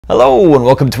Hello and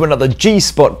welcome to another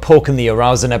G-Spot Poking the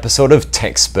Arousing episode of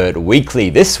Tech Spurt Weekly.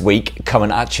 This week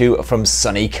coming at you from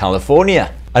sunny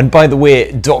California. And by the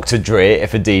way, Dr. Dre,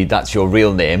 if indeed that's your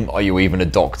real name, are you even a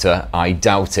doctor? I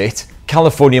doubt it.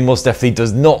 California most definitely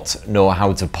does not know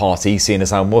how to party, seeing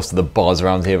as how most of the bars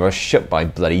around here are shut by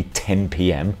bloody 10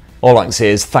 PM. All I can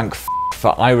say is thank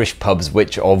for Irish pubs,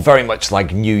 which are very much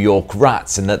like New York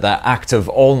rats in that they're active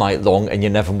all night long and you're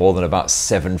never more than about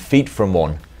 7 feet from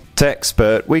one. Tech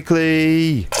Spurt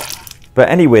Weekly! But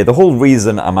anyway, the whole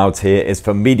reason I'm out here is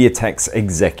for Mediatek's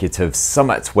Executive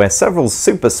Summit, where several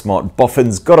super smart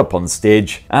boffins got up on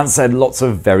stage and said lots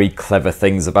of very clever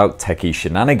things about techie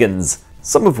shenanigans,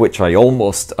 some of which I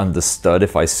almost understood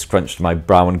if I scrunched my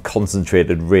brow and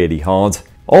concentrated really hard,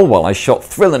 all while I shot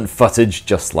thrilling footage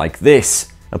just like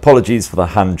this. Apologies for the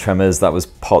hand tremors, that was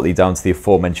partly down to the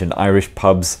aforementioned Irish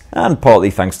pubs, and partly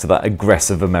thanks to that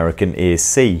aggressive American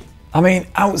AC. I mean,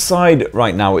 outside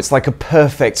right now it's like a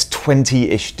perfect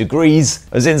 20-ish degrees,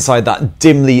 as inside that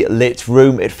dimly lit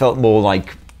room it felt more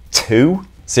like 2.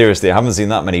 Seriously, I haven't seen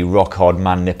that many rock-hard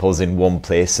man nipples in one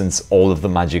place since all of the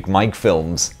Magic Mike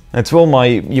films. And to all my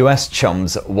US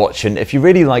chums watching, if you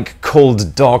really like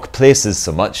cold, dark places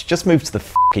so much, just move to the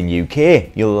fucking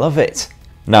UK, you'll love it.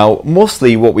 Now,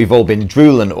 mostly what we've all been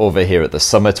drooling over here at the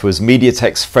summit was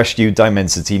Mediatek's fresh new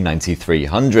Dimensity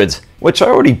 9300, which I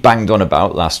already banged on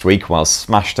about last week while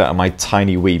smashed out of my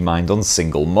tiny wee mind on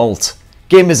single malt.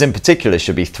 Gamers in particular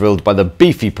should be thrilled by the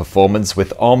beefy performance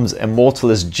with ARM's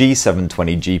Immortalist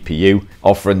G720 GPU,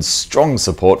 offering strong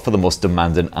support for the most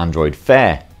demanding Android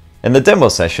fare. In the demo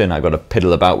session I got to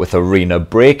piddle about with Arena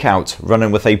Breakout,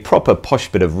 running with a proper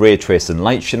posh bit of ray tracing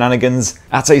light shenanigans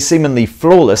at a seemingly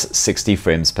flawless 60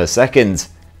 frames per second.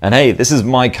 And hey, this is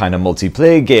my kind of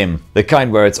multiplayer game, the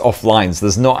kind where it's offline so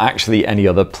there's not actually any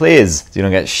other players, so you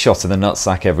don't get shot in the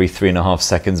nutsack every 3.5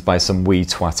 seconds by some wee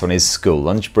twat on his school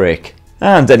lunch break.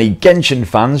 And any Genshin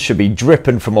fans should be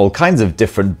dripping from all kinds of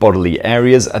different bodily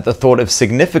areas at the thought of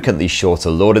significantly shorter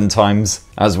loading times,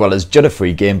 as well as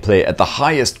judder-free gameplay at the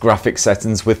highest graphic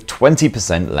settings with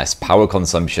 20% less power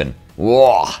consumption.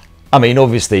 Whoa! I mean,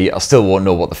 obviously, I still won't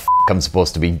know what the f*** I'm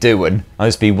supposed to be doing. I'll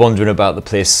just be wandering about the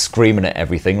place screaming at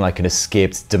everything like an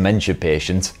escaped dementia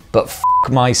patient. But f***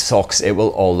 my socks, it will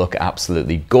all look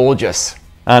absolutely gorgeous.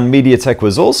 And Mediatek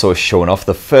was also showing off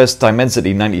the first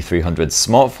Dimensity 9300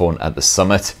 smartphone at the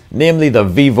summit, namely the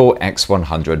Vivo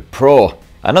X100 Pro.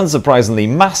 An unsurprisingly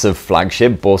massive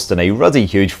flagship boasting a ruddy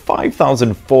huge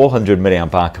 5400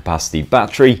 mAh capacity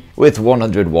battery with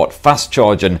 100 watt fast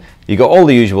charging. You got all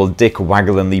the usual dick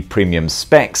wagglingly premium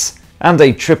specs, and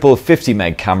a triple 50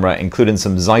 meg camera including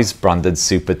some Zeiss branded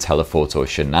super telephoto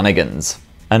shenanigans.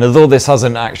 And although this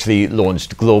hasn't actually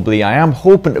launched globally, I am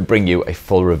hoping to bring you a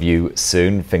full review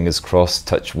soon, fingers crossed,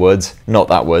 touch wood. Not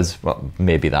that wood, well,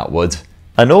 maybe that would.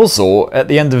 And also, at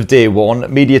the end of day one,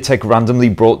 Mediatek randomly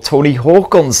brought Tony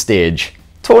Hawk on stage.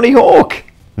 Tony Hawk!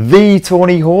 The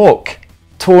Tony Hawk!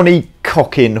 Tony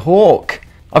Cockin' Hawk!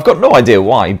 I've got no idea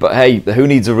why, but hey, who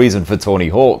needs a reason for Tony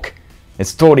Hawk?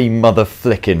 It's Tony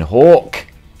motherflickin' Hawk.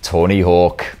 Tony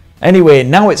Hawk. Anyway,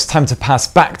 now it's time to pass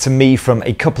back to me from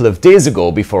a couple of days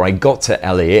ago before I got to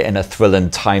LA in a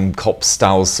thrilling time cop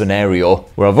style scenario,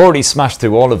 where I've already smashed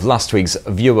through all of last week's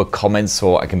viewer comments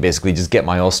so I can basically just get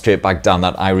my ass straight back down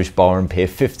that Irish bar and pay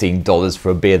 $15 for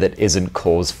a beer that isn't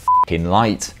Coors f***ing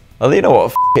Light. Well, you know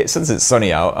what, f*** it, since it's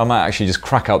sunny out, I might actually just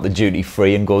crack out the duty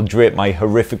free and go drape my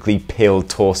horrifically pale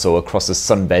torso across a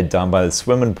sunbed down by the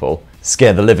swimming pool.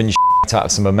 Scare the living out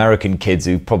of some American kids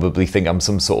who probably think I'm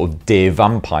some sort of day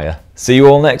vampire. See you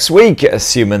all next week,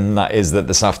 assuming that is that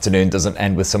this afternoon doesn't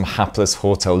end with some hapless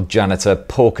hotel janitor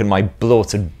poking my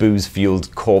bloated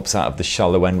booze-fueled corpse out of the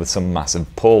shallow end with some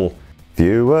massive pole.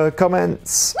 Viewer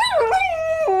comments.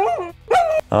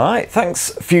 Alright,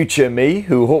 thanks future me,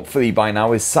 who hopefully by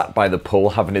now is sat by the pool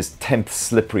having his 10th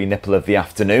slippery nipple of the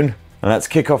afternoon. And let's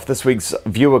kick off this week's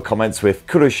viewer comments with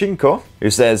Kuroshinko, who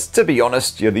says, "To be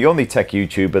honest, you're the only tech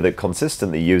YouTuber that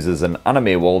consistently uses an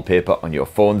anime wallpaper on your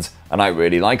phones, and I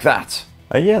really like that."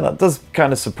 Yeah, that does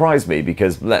kind of surprise me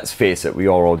because, let's face it, we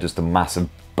are all just a massive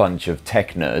bunch of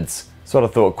tech nerds. So I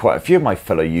thought quite a few of my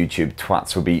fellow YouTube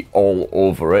twats would be all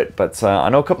over it, but I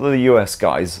know a couple of the US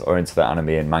guys are into the anime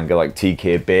and manga like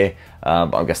TK Bay,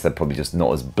 but I guess they're probably just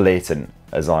not as blatant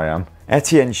as I am.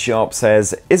 Etienne Sharp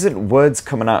says, "Isn't words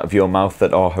coming out of your mouth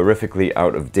that are horrifically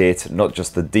out of date not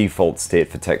just the default state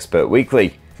for Tech Spurt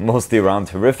Weekly? Mostly around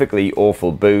horrifically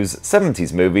awful booze,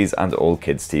 70s movies and all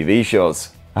kids TV shows."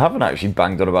 I haven't actually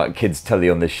banged on about kids telly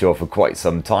on this show for quite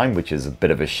some time, which is a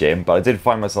bit of a shame, but I did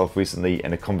find myself recently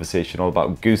in a conversation all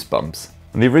about Goosebumps.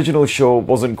 And the original show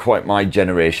wasn't quite my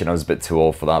generation, I was a bit too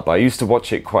old for that, but I used to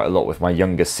watch it quite a lot with my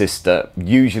younger sister,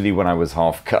 usually when I was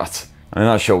half cut. And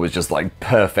that show was just like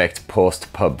perfect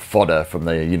post-pub fodder, from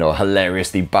the, you know,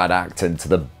 hilariously bad acting to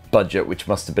the budget, which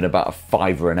must have been about a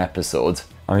 £5 an episode.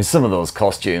 I mean, some of those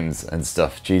costumes and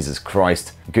stuff, Jesus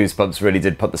Christ. Goosebumps really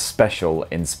did put the special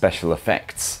in special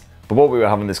effects. But what we were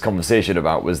having this conversation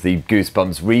about was the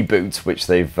Goosebumps reboot, which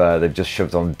they've just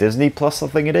shoved on Disney Plus, I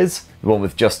think it is. The one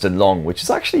with Justin Long, which is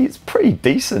actually, it's pretty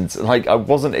decent. Like, I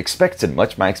wasn't expecting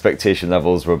much. My expectation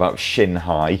levels were about shin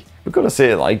high. We've got to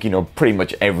say, like, you know, pretty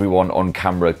much everyone on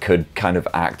camera could kind of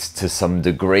act to some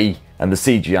degree. And the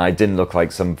CGI didn't look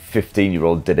like some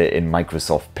 15-year-old did it in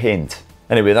Microsoft Paint.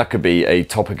 Anyway, that could be a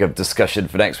topic of discussion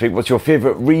for next week. What's your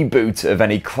favourite reboot of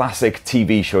any classic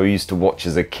TV show you used to watch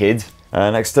as a kid?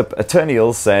 Next up,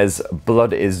 Eternial says,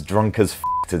 blood is drunk as f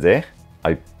today.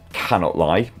 I cannot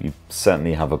lie, you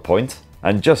certainly have a point.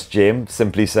 And Just James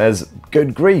simply says,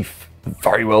 good grief.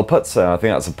 Very well put, sir. I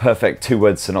think that's a perfect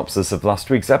two-word synopsis of last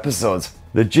week's episode.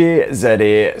 The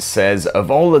JZA says, of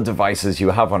all the devices you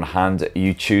have on hand,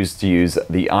 you choose to use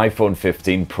the iPhone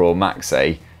 15 Pro Max,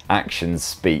 eh? Actions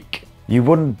speak. You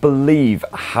wouldn't believe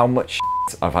how much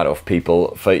shit I've had off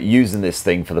people for using this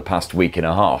thing for the past week and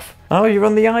a half. Oh, you're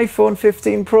on the iPhone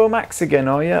 15 Pro Max again,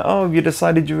 are you? Oh, you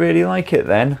decided you really like it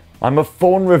then? I'm a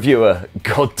phone reviewer.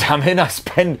 God damn it, I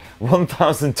spent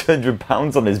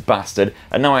 £1,200 on this bastard,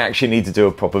 and now I actually need to do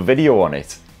a proper video on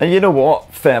it. And you know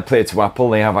what? Fair play to Apple,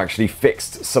 they have actually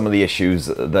fixed some of the issues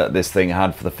that this thing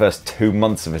had for the first 2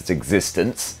 months of its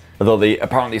existence. Although they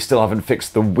apparently still haven't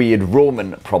fixed the weird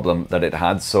roaming problem that it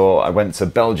had, so I went to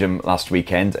Belgium last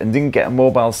weekend and didn't get a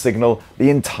mobile signal the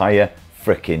entire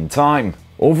frickin' time.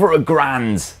 Over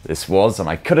 £1,000 this was, and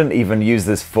I couldn't even use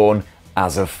this phone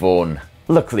as a phone.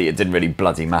 Luckily it didn't really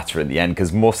bloody matter in the end,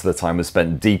 because most of the time was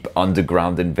spent deep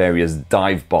underground in various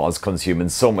dive bars consuming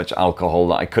so much alcohol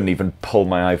that I couldn't even pull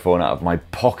my iPhone out of my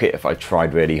pocket if I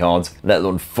tried really hard, let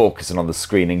alone focusing on the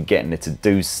screen and getting it to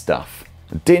do stuff.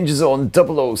 Danger Zone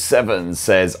 007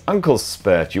 says, Uncle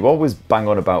Spurt, you always bang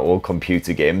on about old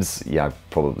computer games. Yeah, I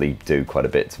probably do quite a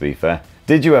bit, to be fair.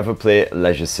 Did you ever play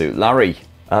Leisure Suit Larry?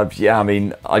 Yeah, I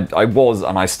mean, I was,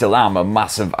 and I still am, a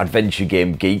massive adventure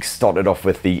game geek. Started off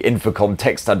with the Infocom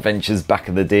text adventures back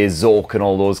in the day, Zork and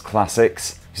all those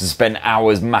classics. Used to spend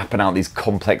hours mapping out these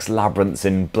complex labyrinths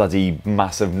in bloody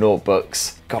massive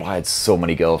notebooks. God, I had so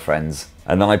many girlfriends.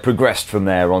 And then I progressed from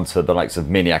there onto the likes of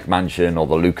Maniac Mansion or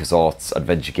the LucasArts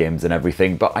adventure games and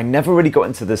everything, but I never really got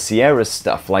into the Sierra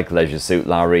stuff like Leisure Suit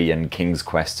Larry and King's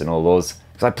Quest and all those.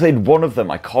 Because I played one of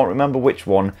them, I can't remember which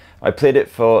one. I played it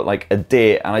for like a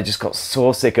day and I just got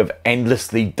so sick of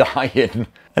endlessly dying.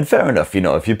 And fair enough, you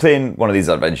know, if you're playing one of these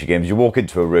adventure games, you walk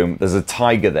into a room, there's a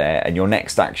tiger there, and your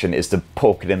next action is to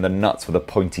poke it in the nuts with a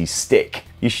pointy stick.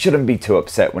 You shouldn't be too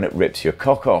upset when it rips your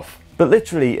cock off. But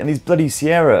literally, in these bloody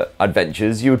Sierra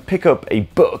adventures, you would pick up a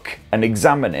book and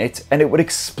examine it, and it would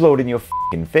explode in your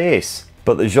f***ing face.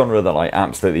 But the genre that I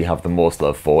absolutely have the most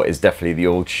love for is definitely the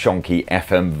old shonky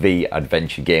FMV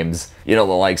adventure games. You know,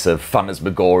 the likes of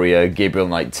Phantasmagoria, Gabriel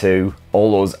Knight 2,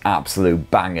 all those absolute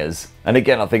bangers. And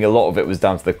again, I think a lot of it was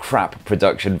down to the crap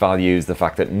production values, the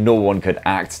fact that no one could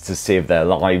act to save their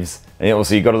lives. And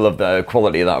also, you gotta love the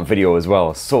quality of that video as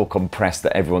well. So compressed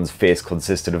that everyone's face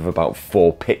consisted of about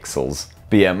 4 pixels.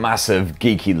 But yeah, massive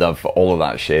geeky love for all of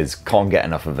that shiz. Can't get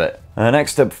enough of it.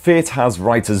 Next up, Fate Has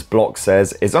Writer's Block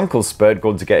says, is Uncle Spurt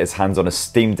going to get his hands on a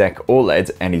Steam Deck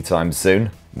OLED anytime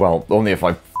soon? Well, only if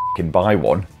I f***ing buy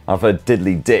one. I've heard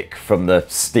diddly dick from the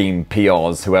Steam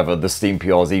PRs, whoever the Steam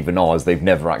PRs even are, as they've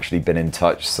never actually been in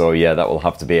touch, so yeah, that will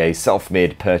have to be a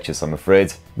self-made purchase, I'm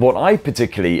afraid. What I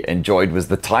particularly enjoyed was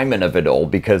the timing of it all,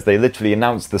 because they literally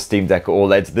announced the Steam Deck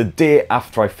OLED the day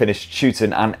after I finished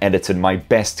shooting and editing my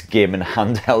best gaming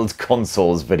handheld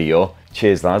consoles video.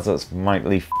 Cheers lads, that's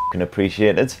mightily f***ing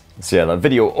appreciated. So yeah, that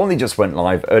video only just went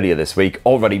live earlier this week,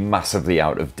 already massively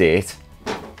out of date.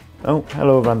 Oh,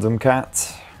 hello random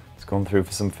cat. Gone through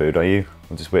for some food, are you?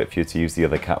 I'll just wait for you to use the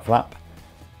other cat flap.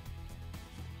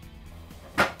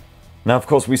 Now, of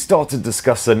course, we started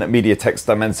discussing Mediatek's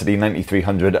Dimensity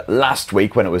 9300 last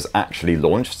week when it was actually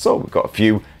launched, so we've got a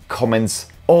few comments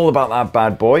all about that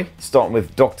bad boy, starting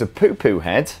with Dr. Poo Poo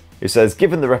Head, who says,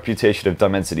 given the reputation of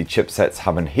Dimensity chipsets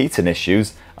having heating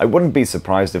issues, I wouldn't be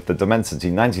surprised if the Dimensity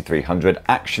 9300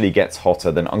 actually gets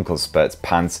hotter than Uncle Spurt's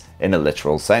pants in a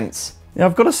literal sense. Yeah,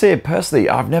 I've got to say, personally,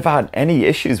 I've never had any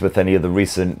issues with any of the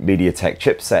recent MediaTek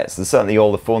chipsets. And certainly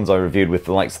all the phones I reviewed with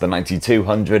the likes of the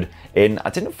 9200 in, I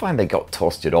didn't find they got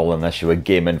tossed at all unless you were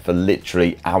gaming for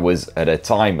literally hours at a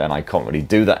time. And I can't really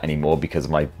do that anymore because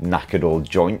of my knackered old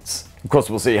joints. Of course,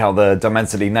 we'll see how the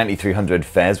Dimensity 9300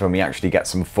 fares when we actually get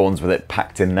some phones with it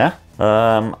packed in there.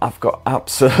 I've got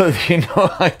absolutely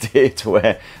no idea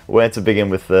to where to begin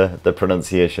with the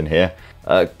pronunciation here.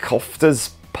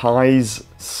 Koftas Pies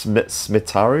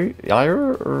Smitaru?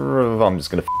 I'm just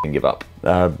going to f***ing give up.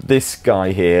 This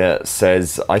guy here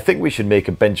says, I think we should make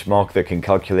a benchmark that can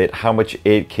calculate how much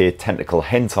 8K tentacle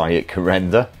hentai it can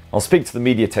render. I'll speak to the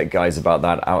Mediatek guys about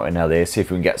that out in LA, see if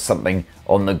we can get something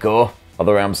on the go.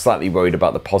 Although I'm slightly worried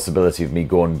about the possibility of me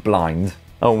going blind.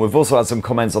 Oh, and we've also had some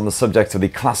comments on the subject of the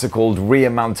classic old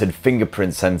rear-mounted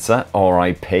fingerprint sensor,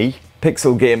 RIP.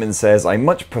 Pixel Gaming says, I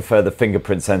much prefer the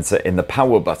fingerprint sensor in the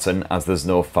power button as there's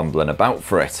no fumbling about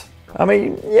for it. I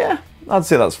mean, yeah, I'd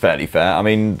say that's fairly fair. I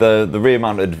mean, the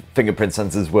rear-mounted fingerprint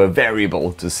sensors were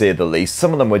variable, to say the least.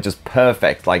 Some of them were just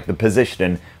perfect, like the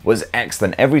positioning was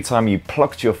excellent. Every time you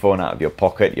plucked your phone out of your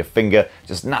pocket, your finger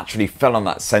just naturally fell on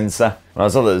that sensor.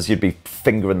 Whereas others, you'd be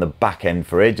fingering the back end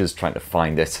for ages trying to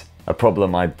find it. A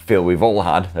problem I feel we've all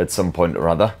had at some point or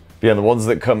other. But yeah, the ones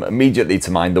that come immediately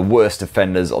to mind, the worst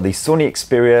offenders, are the Sony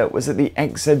Xperia, was it the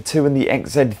XZ2 and the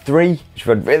XZ3? Which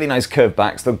had really nice curved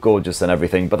backs, they're gorgeous and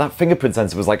everything, but that fingerprint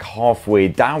sensor was like halfway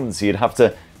down, so you'd have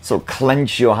to sort of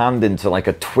clench your hand into like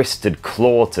a twisted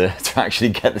claw to actually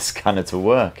get the scanner to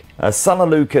work. Sana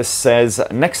Lucas says,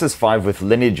 Nexus 5 with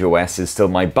Lineage OS is still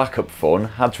my backup phone.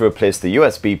 Had to replace the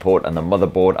USB port and the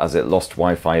motherboard as it lost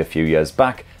Wi-Fi a few years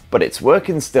back, but it's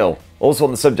working still. Also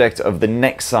on the subject of the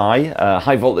Nexi,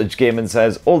 High Voltage Gaming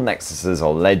says, all Nexuses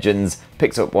are legends.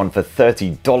 Picked up one for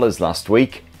 $30 last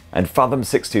week. And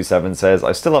Fathom627 says,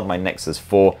 I still have my Nexus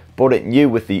 4, bought it new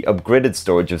with the upgraded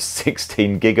storage of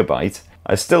 16 GB.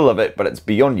 I still love it, but it's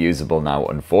beyond usable now,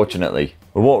 unfortunately.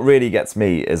 But what really gets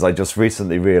me is I just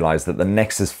recently realised that the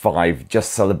Nexus 5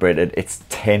 just celebrated its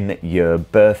 10-year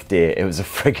birthday. It was a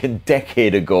friggin'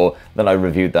 decade ago that I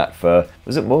reviewed that for,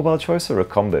 was it Mobile Choice or a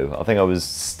combo? I think I was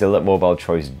still at Mobile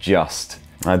Choice just.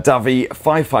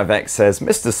 Davi55X says,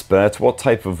 Mr. Spurt, what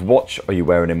type of watch are you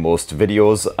wearing in most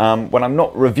videos? When I'm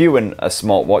not reviewing a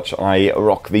smartwatch, I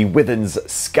rock the Withens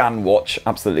Scan Watch.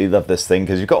 Absolutely love this thing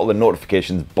because you've got all the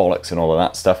notifications, bollocks and all of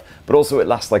that stuff, but also it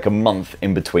lasts like a month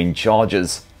in between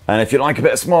charges. And if you like a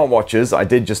bit of smartwatches, I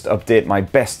did just update my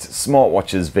best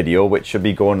smartwatches video, which should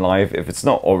be going live. If it's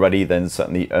not already, then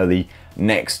certainly early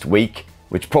next week.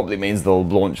 Which probably means they'll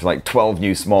launch like 12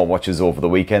 new smartwatches over the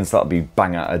weekend, so that'll be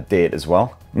bang out of date as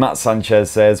well. Matt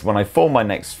Sanchez says, when I form my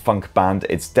next funk band,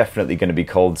 it's definitely going to be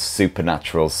called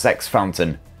Supernatural Sex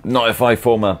Fountain. Not if I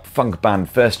form a funk band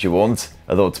first, you won't.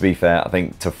 Although to be fair, I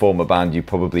think to form a band you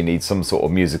probably need some sort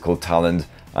of musical talent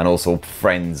and also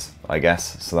friends, I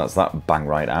guess. So that's that bang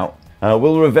right out.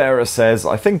 Will Rivera says,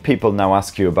 I think people now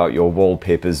ask you about your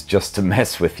wallpapers just to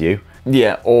mess with you.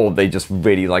 Yeah, or they just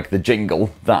really like the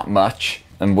jingle that much,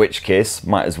 in which case,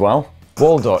 might as well.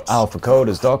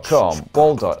 Wall.alphacoders.com,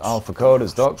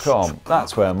 wall.alphacoders.com,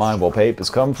 that's where my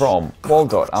wallpapers come from,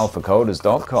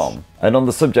 wall.alphacoders.com. And on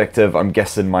the subject of, I'm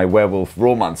guessing, my werewolf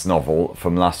romance novel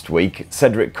from last week,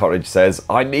 Cedric Courage says,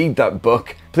 I need that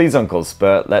book. Please, Uncle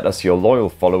Spurt, let us, your loyal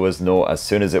followers, know as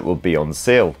soon as it will be on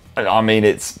sale. I mean,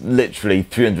 it's literally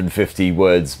 350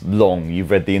 words long. You've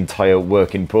read the entire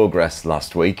work in progress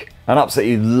last week. I'd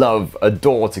absolutely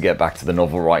adore to get back to the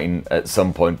novel writing at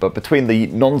some point, but between the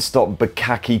non-stop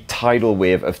bukkake tidal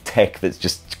wave of tech that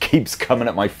just keeps coming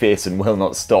at my face and will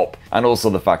not stop, and also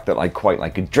the fact that I quite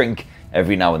like a drink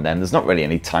every now and then, there's not really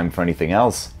any time for anything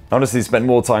else. I honestly spend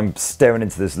more time staring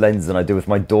into this lens than I do with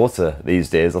my daughter these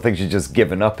days. I think she's just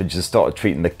given up and just started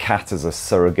treating the cat as a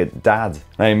surrogate dad.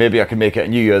 Hey, maybe I can make it a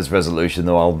New Year's resolution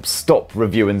though. I'll stop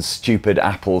reviewing stupid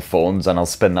Apple phones and I'll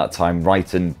spend that time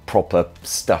writing proper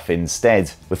stuff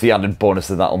instead. With the added bonus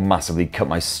that that'll massively cut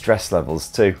my stress levels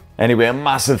too. Anyway, a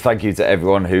massive thank you to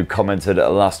everyone who commented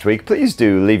last week. Please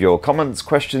do leave your comments,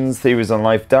 questions, theories on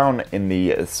life down in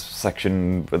the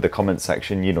section, the comment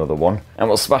section, you know the one. And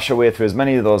we'll smash our way through as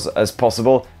many of those as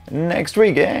possible next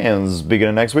week. And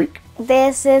beginning next week.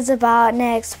 This is about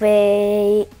next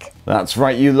week. That's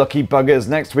right, you lucky buggers.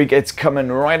 Next week it's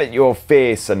coming right at your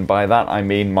face. And by that I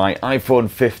mean my iPhone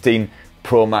 15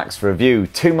 Pro Max review.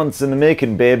 2 months in the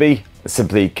making, baby. I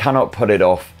simply cannot put it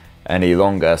off any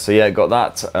longer. So yeah, got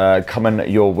that coming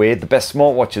your way. The best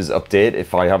smartwatches update,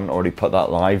 if I haven't already put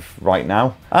that live right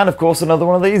now. And of course another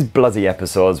one of these bloody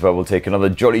episodes where we'll take another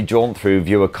jolly jaunt through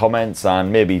viewer comments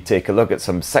and maybe take a look at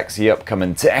some sexy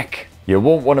upcoming tech. You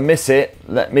won't want to miss it,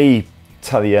 let me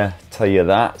tell you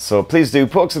that. So please do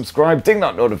poke subscribe, ding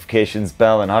that notifications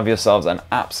bell, and have yourselves an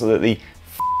absolutely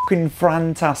fucking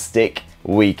fantastic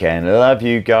weekend. Love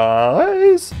you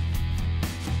guys.